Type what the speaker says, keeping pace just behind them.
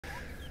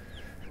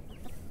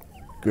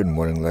Good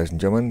morning, ladies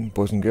and gentlemen,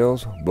 boys and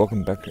girls.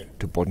 Welcome back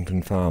to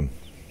Boddington Farm.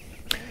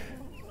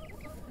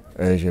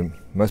 As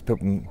most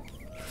people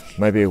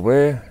may be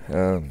aware,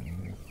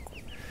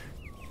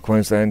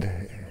 Queensland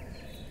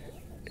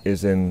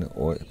is in,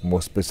 or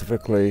more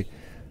specifically,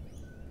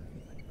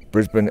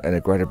 Brisbane and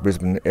the Greater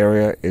Brisbane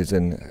area is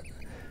in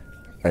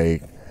a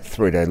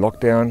 3-day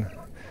lockdown,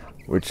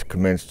 which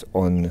commenced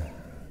on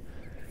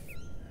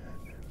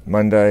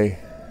Monday,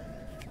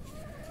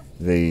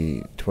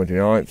 the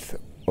 29th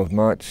of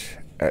March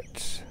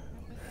at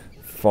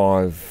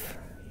 5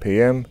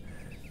 p.m.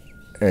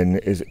 and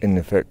is in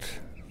effect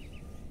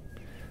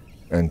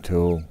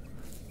until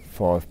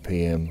 5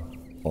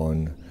 p.m.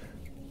 on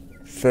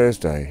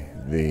Thursday,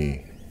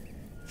 the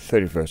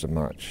 31st of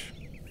March.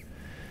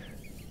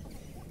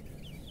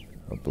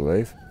 I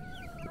believe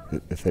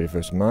the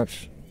 31st of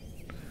March.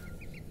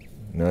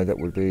 No, that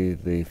would be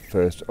the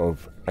 1st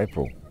of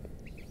April.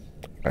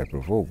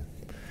 April Fool.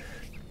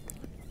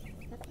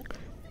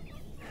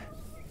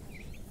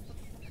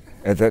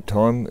 At that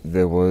time,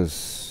 there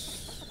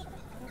was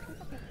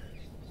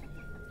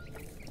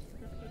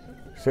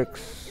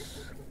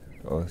 6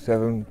 or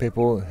 7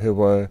 people who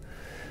were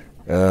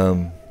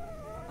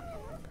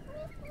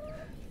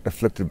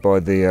afflicted by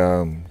the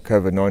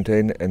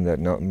COVID-19, and that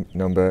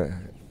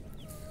number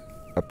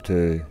up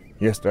to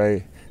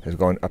yesterday has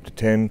gone up to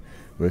 10,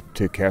 with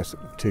 2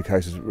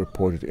 cases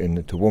reported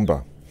in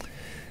Toowoomba.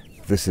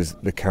 This is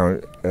the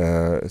current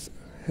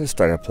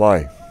state of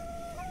play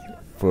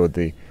for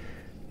the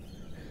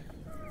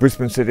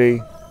Brisbane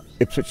City,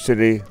 Ipswich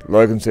City,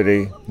 Logan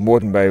City,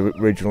 Moreton Bay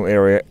Regional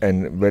Area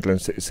and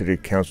Redland City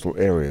Council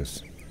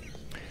areas.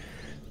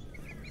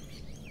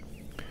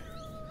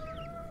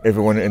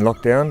 Everyone in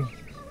lockdown.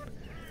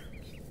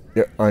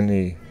 There are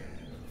only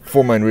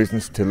 4 main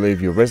reasons to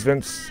leave your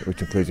residence,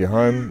 which includes your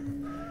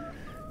home,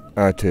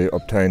 to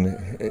obtain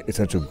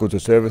essential goods or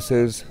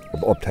services,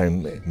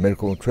 obtain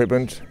medical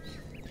treatment,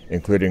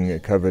 including a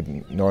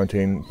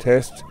COVID-19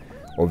 test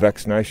or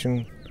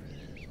vaccination,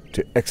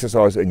 to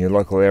exercise in your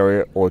local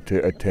area, or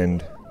to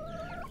attend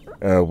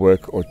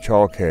work or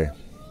childcare.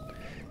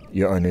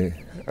 You're only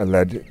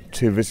allowed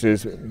 2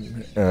 visitors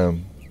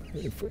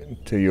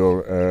to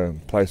your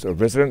place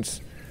of residence.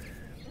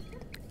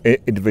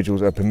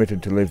 Individuals are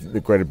permitted to leave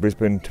the Greater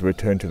Brisbane to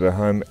return to their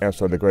home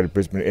outside the Greater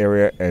Brisbane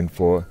area and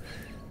for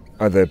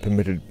other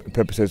permitted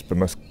purposes, but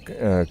must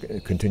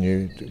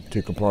continue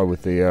to comply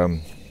with the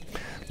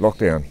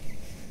lockdown.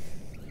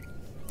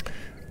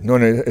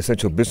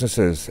 Non-essential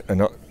businesses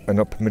are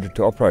not permitted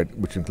to operate,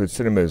 which includes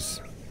cinemas,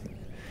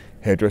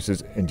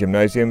 hairdressers and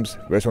gymnasiums.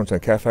 Restaurants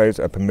and cafes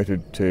are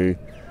permitted to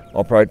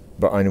operate,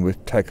 but only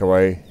with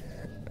takeaway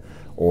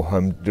or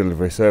home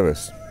delivery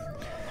service.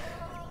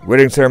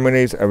 Wedding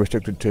ceremonies are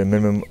restricted to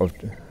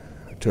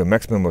a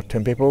maximum of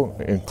 10 people,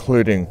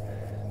 including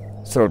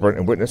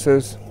celebrating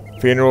witnesses.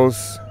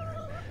 Funerals,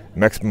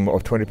 maximum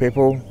of 20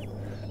 people.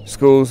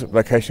 Schools,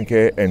 vacation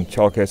care and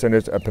childcare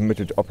centres are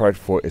permitted to operate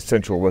for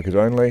essential workers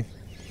only.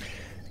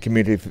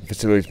 Community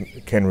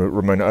facilities can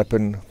remain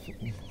open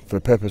for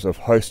the purpose of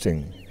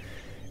hosting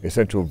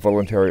essential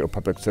voluntary or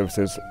public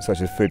services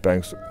such as food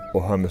banks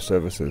or homeless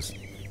services.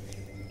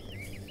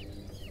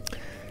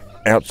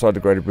 Outside the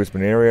Greater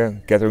Brisbane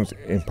area, gatherings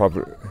in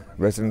private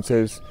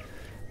residences,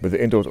 whether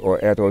indoors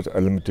or outdoors,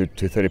 are limited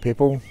to 30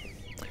 people.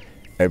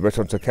 At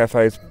restaurants or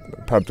cafes,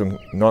 pubs and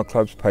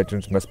nightclubs,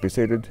 patrons must be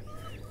seated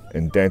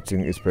and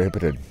dancing is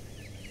prohibited.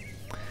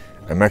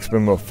 A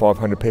maximum of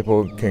 500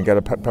 people can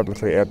gather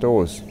publicly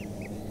outdoors.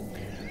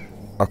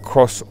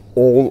 Across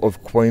all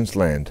of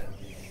Queensland,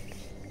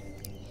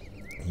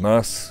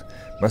 masks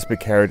must be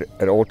carried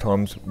at all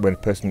times when a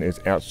person is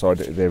outside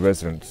their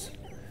residence.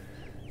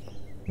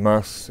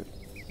 Masks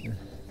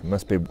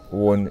must be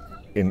worn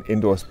in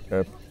indoor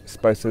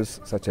spaces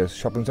such as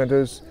shopping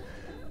centres,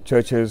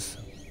 churches,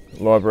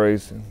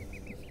 libraries,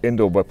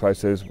 indoor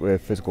workplaces where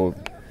physical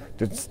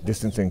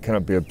distancing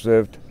cannot be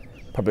observed,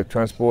 public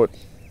transport,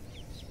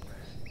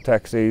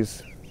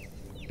 taxis,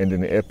 and in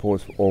the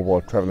airports or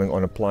while travelling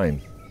on a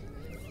plane.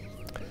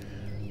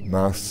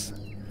 Masks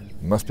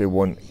must be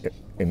worn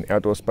in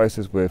outdoor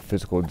spaces where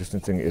physical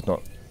distancing is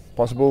not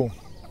possible.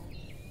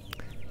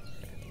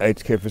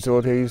 Aged care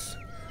facilities,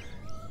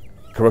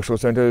 correctional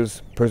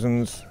centres,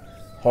 prisons,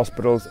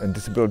 hospitals and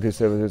disability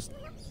services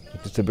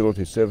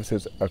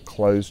are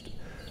closed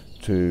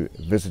to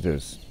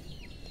visitors.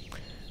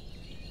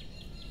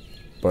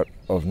 But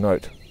of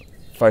note,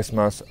 face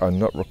masks are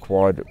not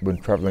required when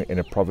travelling in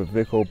a private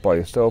vehicle by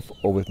yourself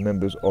or with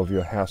members of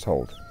your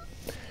household.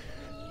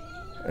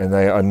 And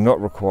they are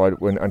not required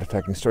when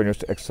undertaking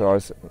strenuous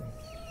exercise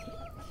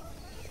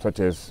such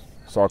as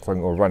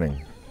cycling or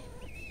running.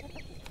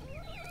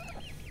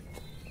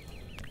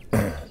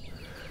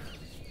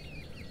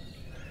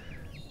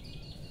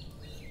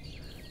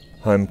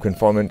 Home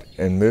confinement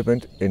and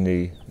movement in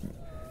the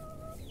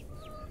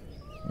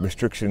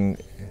restriction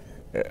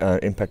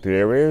impacted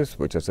areas,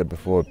 which I said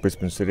before,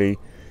 Brisbane City,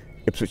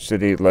 Ipswich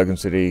City, Logan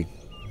City,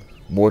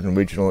 Moreton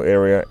Regional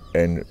Area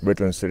and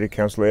Redland City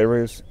Council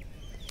areas.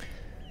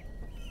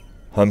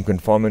 Home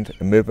confinement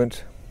and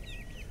movement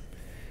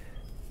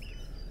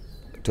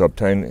to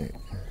obtain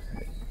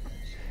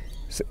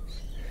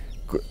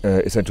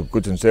essential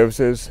goods and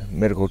services,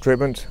 medical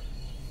treatment,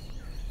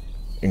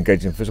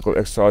 engage in physical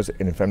exercise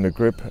in a family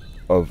group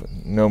of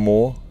no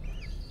more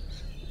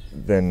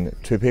than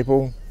 2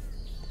 people,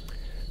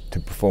 to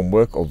perform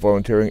work or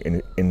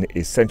volunteering in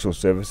essential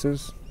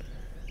services,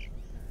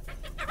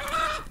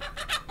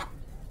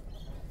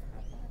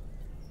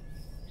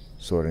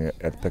 sorting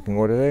out the pecking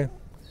order there,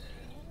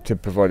 to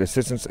provide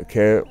assistance,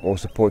 care or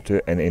support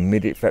to an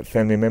immediate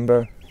family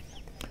member,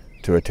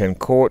 to attend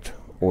court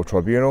or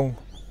tribunal,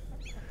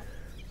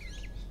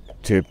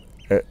 to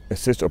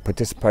assist or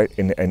participate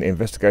in an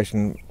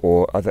investigation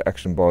or other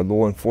action by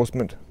law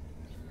enforcement,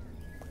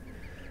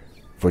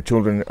 for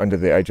children under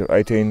the age of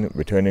 18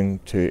 returning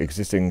to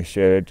existing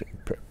shared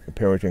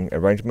parenting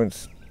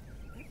arrangements,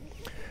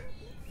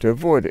 to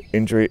avoid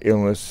injury,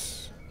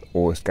 illness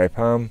or escape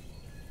harm,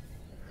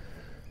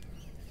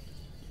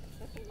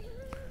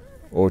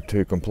 or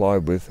to comply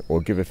with or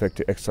give effect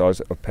to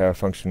exercise of power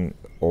function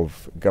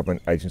of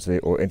government agency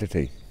or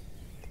entity.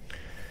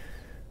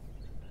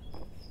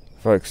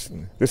 Folks,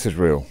 this is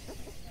real.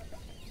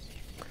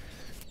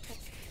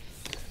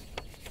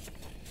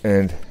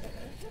 And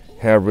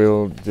how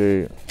real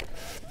do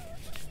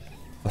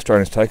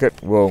Australians take it?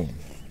 Well,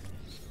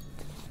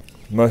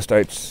 most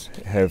states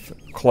have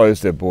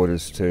closed their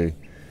borders to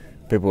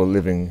people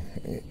living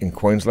in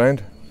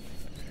Queensland.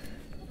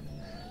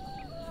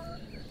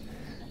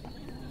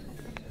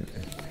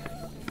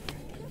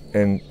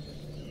 And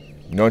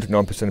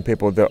 99% of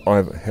people that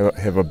I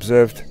have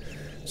observed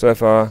so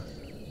far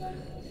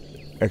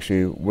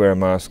actually wear a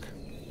mask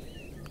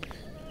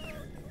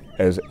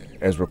as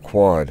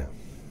required.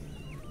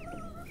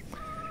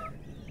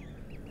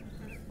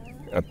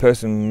 A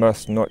person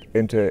must not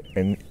enter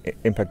an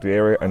impacted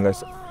area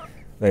unless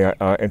they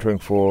are entering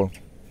for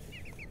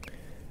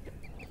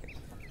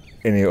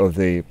any of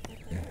the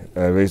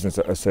reasons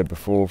that I said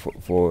before,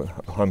 for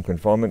home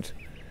confinement,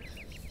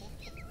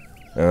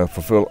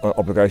 fulfill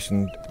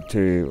obligation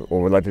to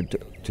or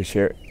related to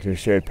shared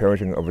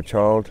parenting of a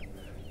child,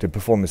 to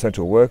perform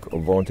essential work or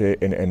volunteer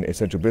in an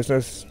essential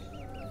business,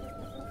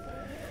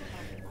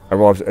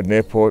 arrives at an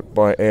airport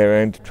by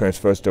air and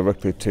transfers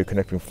directly to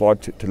connecting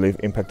flight to leave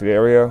impacted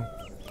area,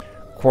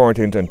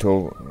 quarantined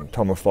until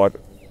time of flight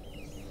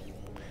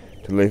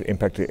to leave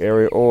impacted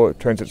area, or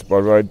transits by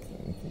road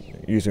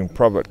using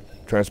private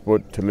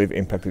transport to leave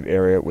impacted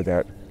area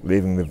without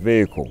leaving the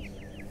vehicle.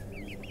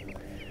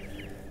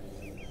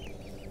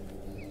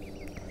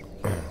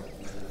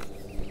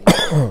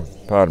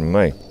 Pardon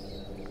me.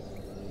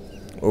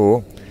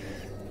 Or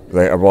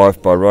they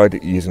arrive by road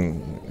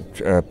using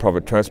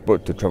private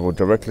transport to travel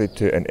directly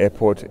to an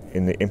airport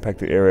in the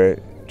impacted area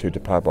to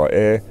depart by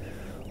air,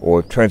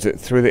 or transit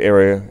through the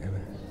area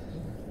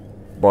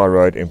by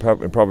road in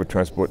private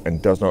transport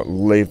and does not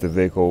leave the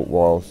vehicle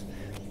whilst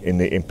in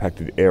the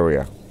impacted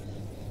area.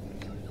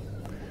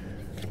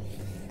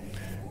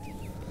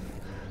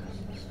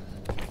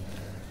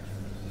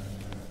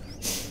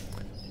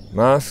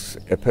 Masks.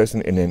 A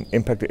person in an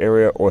impacted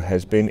area or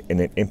has been in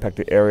an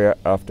impacted area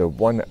after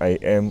 1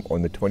 a.m.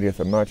 on the 20th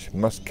of March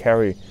must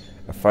carry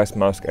a face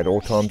mask at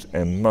all times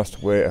and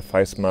must wear a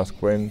face mask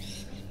when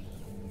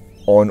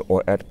on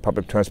or at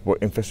public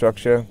transport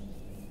infrastructure,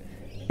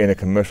 in a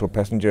commercial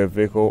passenger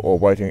vehicle or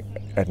waiting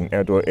at an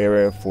outdoor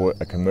area for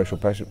a commercial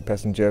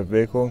passenger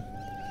vehicle,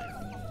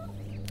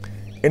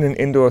 in an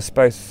indoor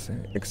space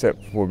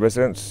except for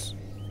residents,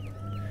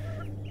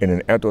 in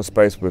an outdoor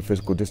space where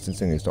physical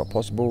distancing is not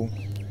possible,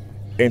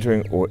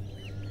 entering or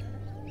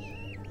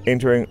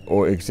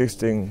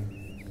exiting,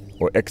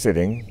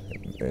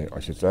 I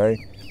should say,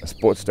 a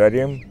sports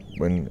stadium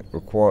when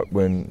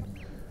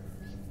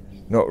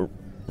not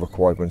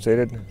required when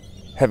seated,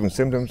 having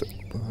symptoms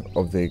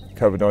of the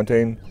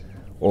COVID-19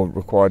 or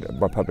required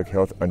by public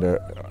health under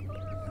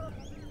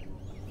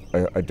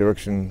a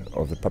direction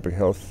of the public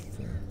health.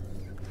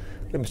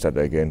 Let me start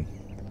that again.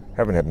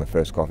 Haven't had my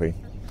first coffee.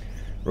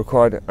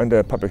 Required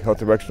under public health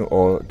direction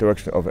or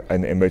direction of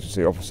an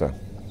emergency officer.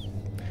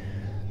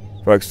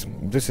 Folks,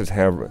 this is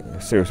how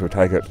serious we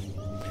take it.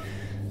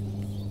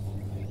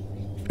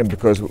 And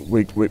because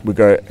we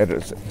go at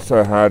it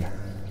so hard,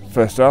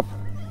 first up,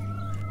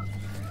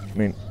 I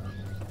mean,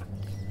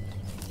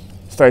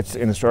 states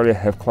in Australia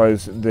have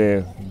closed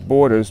their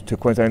borders to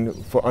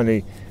Queensland for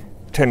only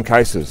 10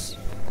 cases.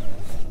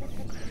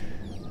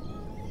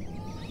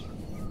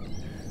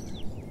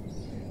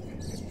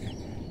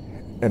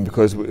 And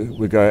because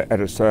we go at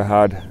it so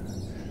hard,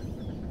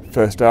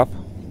 first up,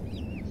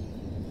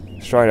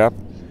 straight up,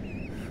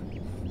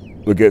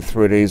 we get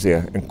through it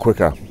easier and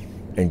quicker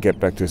and get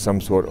back to some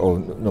sort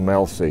of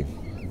normalcy.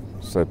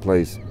 So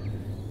please,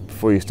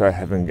 before you start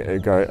having a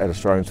go at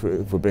Australians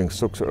for being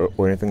sooks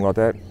or anything like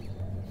that,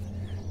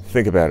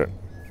 think about it.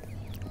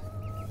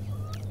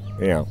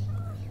 Yeah.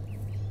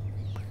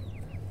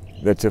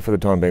 That's it for the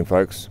time being,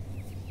 folks.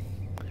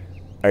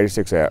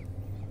 86 out.